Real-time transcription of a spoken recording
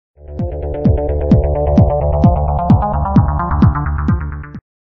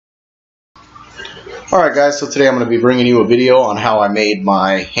Alright guys, so today I'm going to be bringing you a video on how I made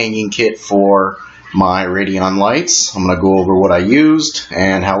my hanging kit for my Radion lights. I'm going to go over what I used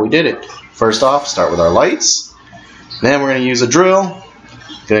and how we did it. First off, start with our lights. Then we're going to use a drill.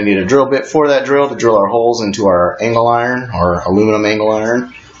 Going to need a drill bit for that drill to drill our holes into our angle iron or aluminum angle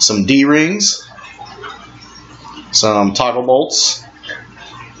iron. Some D-rings. Some toggle bolts.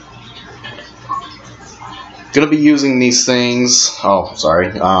 Going to be using these things.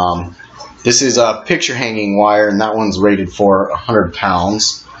 This is a picture hanging wire, and that one's rated for 100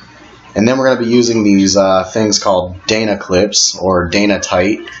 pounds. And then we're going to be using these things called Dana clips or Dana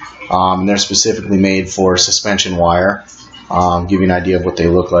tight. They're specifically made for suspension wire. Give you an idea of what they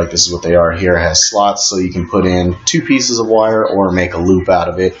look like. This is what they are here. It has slots so you can put in 2 pieces of wire or make a loop out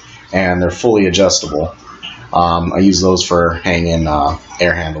of it, and they're fully adjustable. I use those for hanging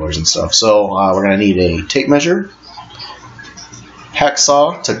air handlers and stuff. So we're going to need a tape measure,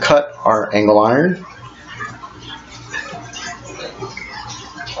 hacksaw to cut our angle iron,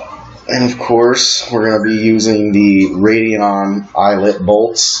 and of course we're going to be using the Radion eyelet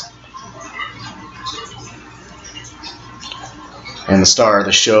bolts and the star of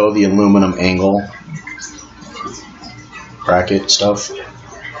the show, the aluminum angle bracket stuff,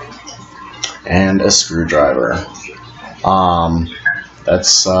 and a screwdriver.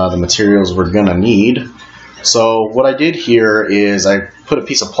 That's the materials we're gonna need. So what I did here is I put a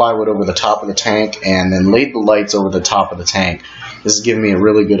piece of plywood over the top of the tank and then laid the lights over the top of the tank. This is giving me a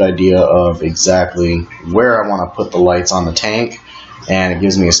really good idea of exactly where I want to put the lights on the tank, and it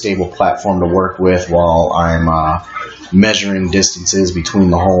gives me a stable platform to work with while I'm measuring distances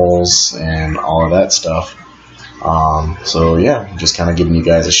between the holes and all of that stuff. So yeah, just kind of giving you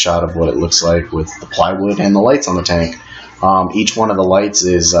guys a shot of what it looks like with the plywood and the lights on the tank. Each one of the lights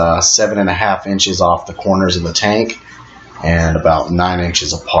is 7.5 inches off the corners of the tank and about 9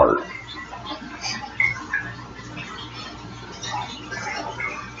 inches apart.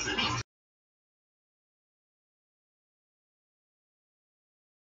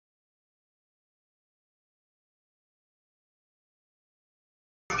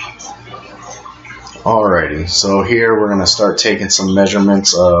 Alrighty, so here we're going to start taking some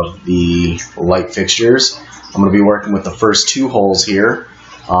measurements of the light fixtures. I'm going to be working with the first 2 holes here.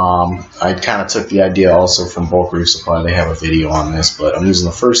 I kind of took the idea also from Bulk Reef Supply. They have a video on this, but I'm using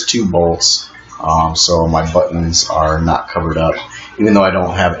the first 2 bolts so my buttons are not covered up. Even though I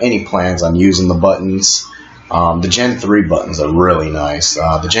don't have any plans on using the buttons. The Gen 3 buttons are really nice.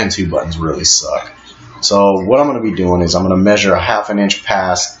 The Gen 2 buttons really suck. So what I'm going to be doing is I'm going to measure a 1/2 inch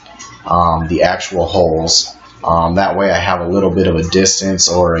past the actual holes. That way I have a little bit of a distance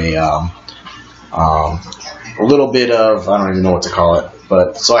or a little bit of, I don't even know what to call it,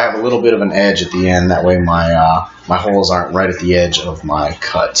 but so I have a little bit of an edge at the end. That way my my holes aren't right at the edge of my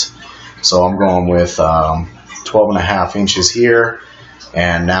cut. So I'm going with 12.5 inches here,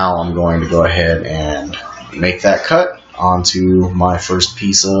 and now I'm going to go ahead and make that cut onto my first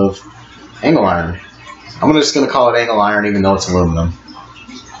piece of angle iron. I'm just going to call it angle iron even though it's aluminum.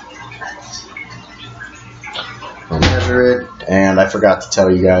 I'll measure it, and I forgot to tell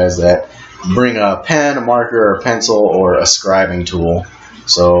you guys that bring a pen, a marker, a pencil, or a scribing tool.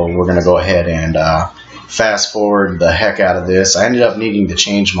 So we're going to go ahead and fast forward the heck out of this. I ended up needing to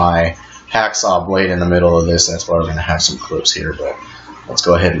change my hacksaw blade in the middle of this. That's why we're going to have some clips here, but let's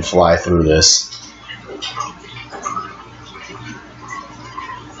go ahead and fly through this.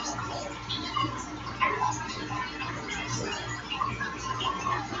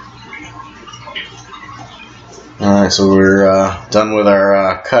 Alright, so we're done with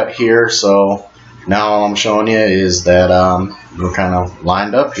our cut here, so now all I'm showing you is that we're kind of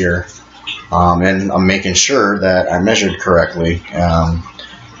lined up here, and I'm making sure that I measured correctly.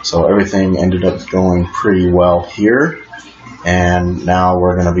 So everything ended up going pretty well here, and now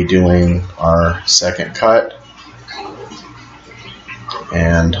we're going to be doing our second cut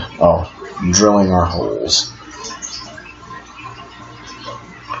and drilling our holes.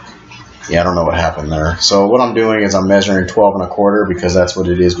 Yeah, I don't know what happened there. So what I'm doing is I'm measuring 12 1/4 because that's what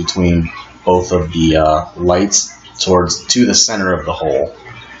it is between both of the lights to the center of the hole.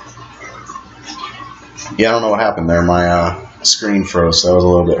 Yeah, I don't know what happened there. My screen froze, so that was a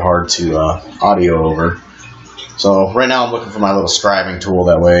little bit hard to audio over. So right now I'm looking for my little scribing tool.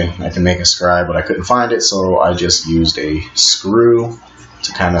 That way I can make a scribe, but I couldn't find it, so I just used a screw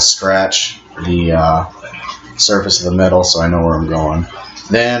to kind of scratch the surface of the metal so I know where I'm going.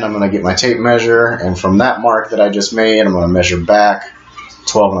 Then I'm going to get my tape measure, and from that mark that I just made, I'm going to measure back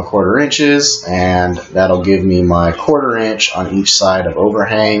 12 1/4 inches, and that'll give me my 1/4 inch on each side of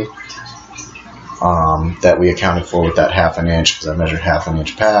overhang. that we accounted for with that 1/2 inch, because I measured 1/2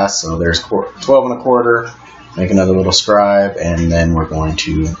 inch past. So there's 12 1/4. Make another little scribe, and then we're going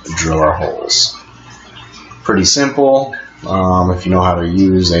to drill our holes. Pretty simple. If you know how to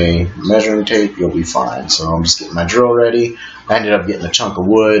use a measuring tape, you'll be fine. So I'm just getting my drill ready. I ended up getting a chunk of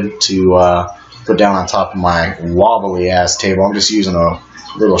wood to put down on top of my wobbly ass table. I'm just using a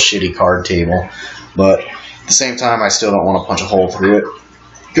little shitty card table, but at the same time I still don't want to punch a hole through it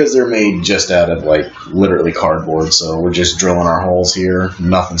because they're made just out of like literally cardboard. So we're just drilling our holes here,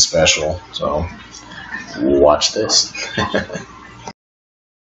 nothing special. So watch this.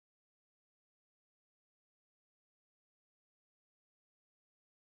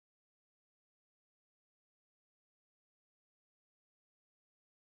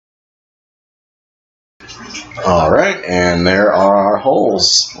 Alright, and there are our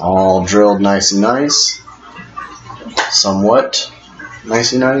holes, all drilled nicey nice, somewhat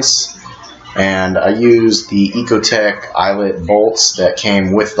nicey nice. And I used the ecotech eyelet bolts that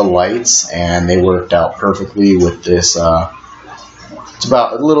came with the lights, and they worked out perfectly with this. It's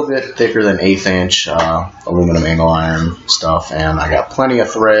about a little bit thicker than 1/8 inch aluminum angle iron stuff, and I got plenty of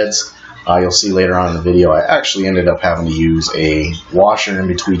threads. You'll see later on in the video I actually ended up having to use a washer in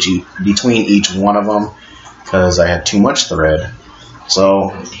between each one of them because I had too much thread. So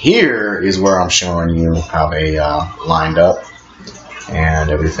here is where I'm showing you how they lined up, and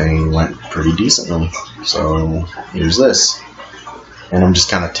everything went pretty decently. So here's this, and I'm just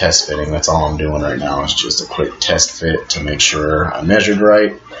kind of test fitting. That's all I'm doing right now. It's just a quick test fit to make sure I measured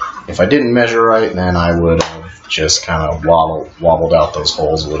right. If I didn't measure right, then I would have just kind of wobbled out those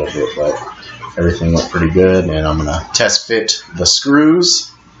holes a little bit, but everything went pretty good. And I'm gonna test fit the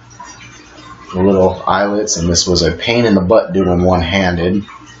screws, the little eyelets, and this was a pain in the butt doing one-handed.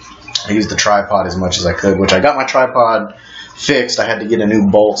 I used the tripod as much as I could, which I got my tripod fixed. I had to get a new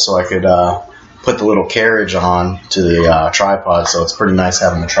bolt so I could put the little carriage on to the tripod, so it's pretty nice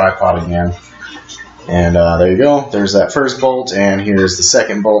having the tripod again. And there you go, there's that first bolt, and here's the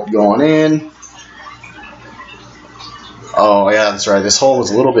second bolt going in. Oh yeah, that's right, this hole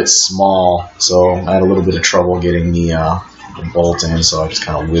was a little bit small, so I had a little bit of trouble getting the bolt in, so I just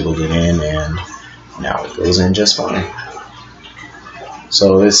kind of wiggled it in, and now it goes in just fine.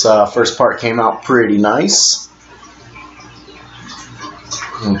 So this first part came out pretty nice.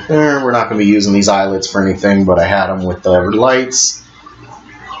 We're not going to be using these eyelets for anything, but I had them with the lights.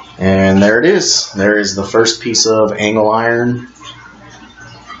 And there it is. There is the first piece of angle iron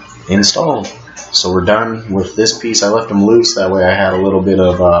installed. So we're done with this piece. I left them loose, that way I had a little bit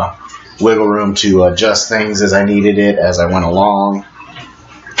of wiggle room to adjust things as I needed it as I went along.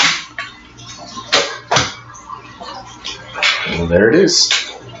 And there it is.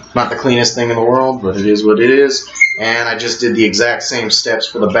 Not the cleanest thing in the world, but it is what it is. And I just did the exact same steps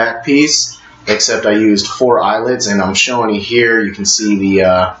for the back piece, except I used 4 eyelets, and I'm showing you here. You can see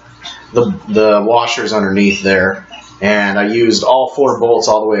the washers underneath there, and I used all 4 bolts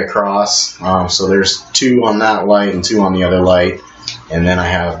all the way across. So there's 2 on that light and 2 on the other light, and then I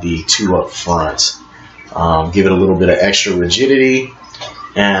have the 2 up front. Give it a little bit of extra rigidity,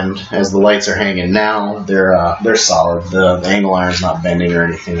 and as the lights are hanging now, they're solid. The angle iron's not bending or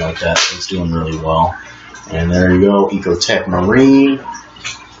anything like that, so it's doing really well. And there you go, ecotech Marine.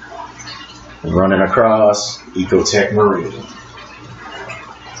 Running across, ecotech Marine.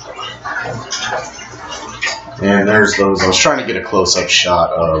 And there's those. I was trying to get a close-up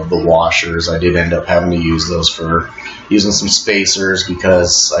shot of the washers. I did end up having to use those for using some spacers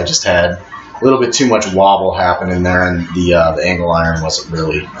because I just had a little bit too much wobble happening there, and the angle iron wasn't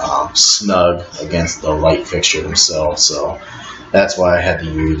really snug against the light fixture themselves. So that's why I had to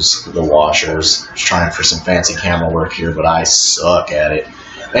use the washers. I was trying for some fancy camera work here, but I suck at it.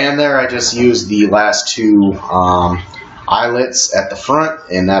 And there I just used the last 2 eyelets at the front,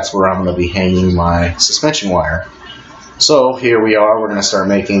 and that's where I'm going to be hanging my suspension wire. So here we are. We're going to start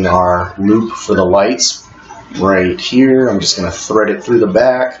making our loop for the lights right here. I'm just going to thread it through the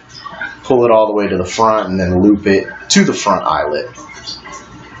back, pull it all the way to the front, and then loop it to the front eyelet.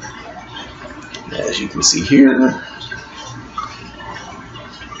 As you can see here.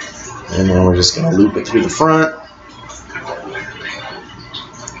 And then we're just going to loop it through the front,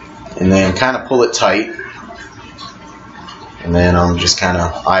 and then kind of pull it tight. And then I'm just kind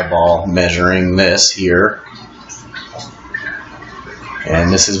of eyeball measuring this here.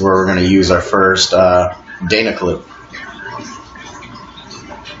 And this is where we're going to use our first Dana clip.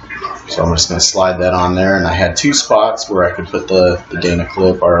 So I'm just going to slide that on there, and I had 2 spots where I could put the Dana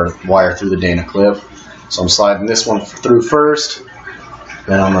clip or wire through the Dana clip. So I'm sliding this one through first.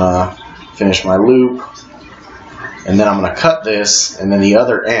 Then I'm going to finish my loop, And then I'm going to cut this, and then the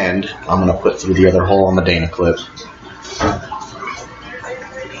other end I'm going to put through the other hole on the Dana clip.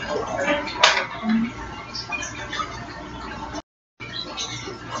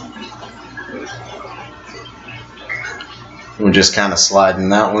 We're just kind of sliding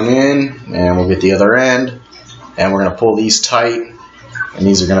that one in, and we'll get the other end, and we're going to pull these tight, and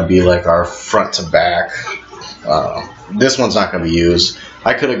these are going to be like our front to back. This one's not going to be used.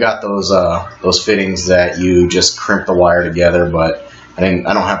 I could have got those fittings that you just crimp the wire together, but I don't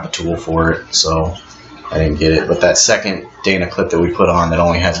have the tool for it, so I didn't get it. But that second Dana clip that we put on that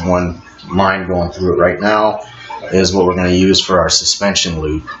only has one line going through it right now is what we're going to use for our suspension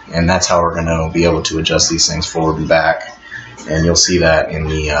loop, and that's how we're going to be able to adjust these things forward and back. And you'll see that in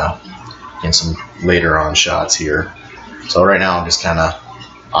the in some later on shots here. So right now I'm just kind of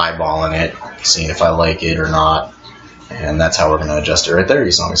eyeballing it, seeing if I like it or not, and that's how we're going to adjust it right there.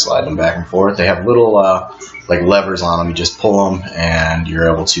 You saw me slide them back and forth. They have little like levers on them. You just pull them and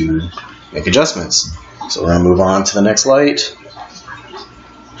you're able to make adjustments. So we're going to move on to the next light.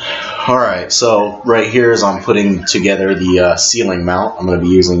 Alright, so right here as I'm putting together the ceiling mount, I'm going to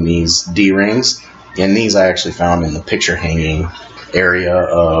be using these D-rings. And these I actually found in the picture hanging area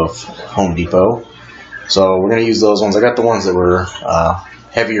of Home Depot. So we're going to use those ones. I got the ones that were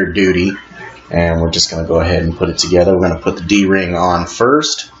heavier duty, and we're just going to go ahead and put it together. We're going to put the D-ring on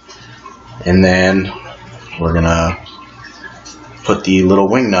first, and then we're going to put the little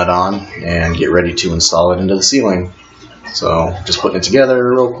wing nut on and get ready to install it into the ceiling. So just putting it together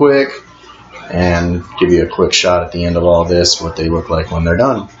real quick and give you a quick shot at the end of all this, what they look like when they're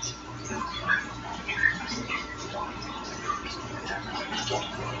done.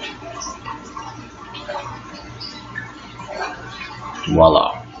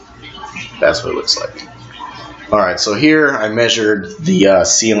 Voila, that's what it looks like. Alright, so here I measured the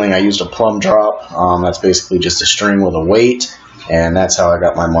ceiling. I used a plumb drop. That's basically just a string with a weight, and that's how I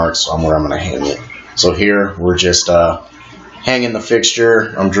got my marks on where I'm going to hang it. So here we're just hanging the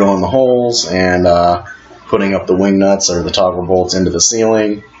fixture. I'm drilling the holes and putting up the wing nuts or the toggle bolts into the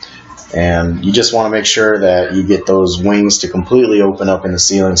ceiling. And you just want to make sure that you get those wings to completely open up in the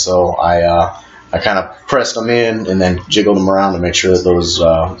ceiling. So I kind of pressed them in and then jiggled them around to make sure that those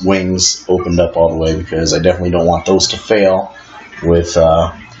wings opened up all the way, because I definitely don't want those to fail with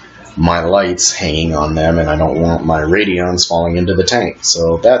my lights hanging on them, and I don't want my radions falling into the tank.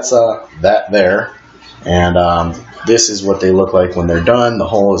 So that's that there, and this is what they look like when they're done. The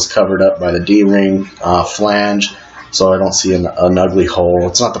hole is covered up by the D-ring flange, so I don't see an ugly hole.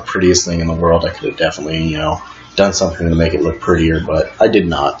 It's not the prettiest thing in the world. I could have definitely, done something to make it look prettier, but I did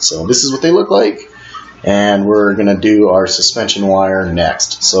not. So this is what they look like, and we're gonna do our suspension wire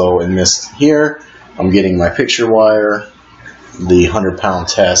next. So in this here, I'm getting my picture wire, the 100-pound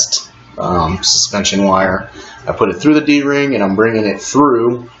test suspension wire. I put it through the D-ring and I'm bringing it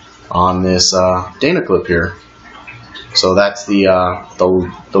through on this Dana clip here. So that's the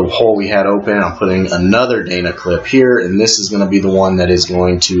hole we had open. I'm putting another Dana clip here, and this is going to be the one that is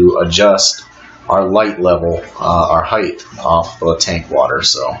going to adjust our light level, our height off the tank water.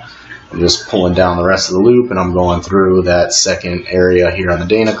 So I'm just pulling down the rest of the loop, and I'm going through that second area here on the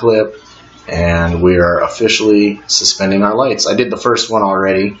Dana clip, and we are officially suspending our lights. I did the first one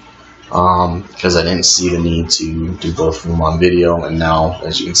already because I didn't see the need to do both of them on video, and now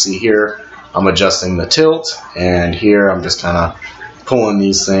as you can see here, I'm adjusting the tilt, and here I'm just kind of pulling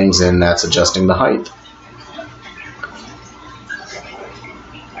these things, and that's adjusting the height.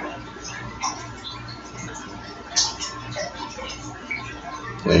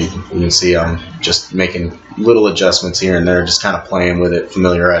 You can see I'm just making little adjustments here and there, just kind of playing with it,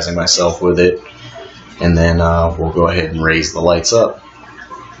 familiarizing myself with it, and then we'll go ahead and raise the lights up.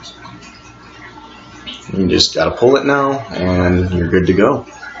 You just got to pull it now, and you're good to go.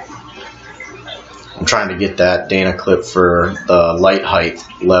 I'm trying to get that Dana clip for the light height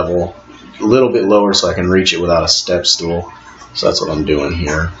level a little bit lower so I can reach it without a step stool. So that's what I'm doing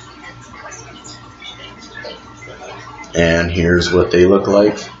here. And here's what they look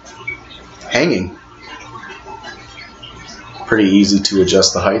like hanging. Pretty easy to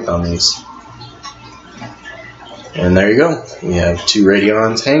adjust the height on these. And there you go. We have two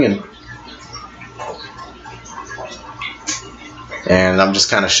Radions hanging. And I'm just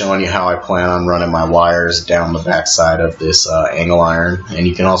kind of showing you how I plan on running my wires down the back side of this angle iron. And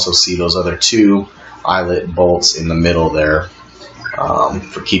you can also see those other two eyelet bolts in the middle there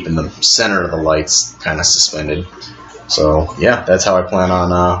for keeping the center of the lights kind of suspended. So yeah, that's how I plan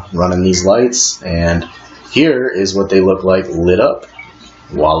on running these lights. And here is what they look like lit up.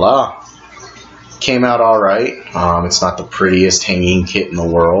 Voila! Came out alright. It's not the prettiest hanging kit in the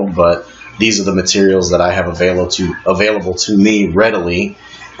world, but these are the materials that I have available to me readily.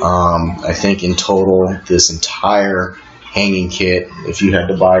 I think in total, this entire hanging kit, if you had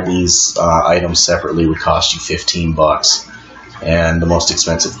to buy these items separately, would cost you $15. And the most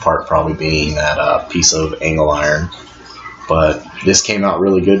expensive part probably being that piece of angle iron. But this came out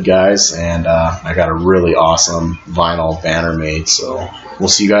really good, guys, and I got a really awesome vinyl banner made. So we'll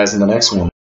see you guys in the next one.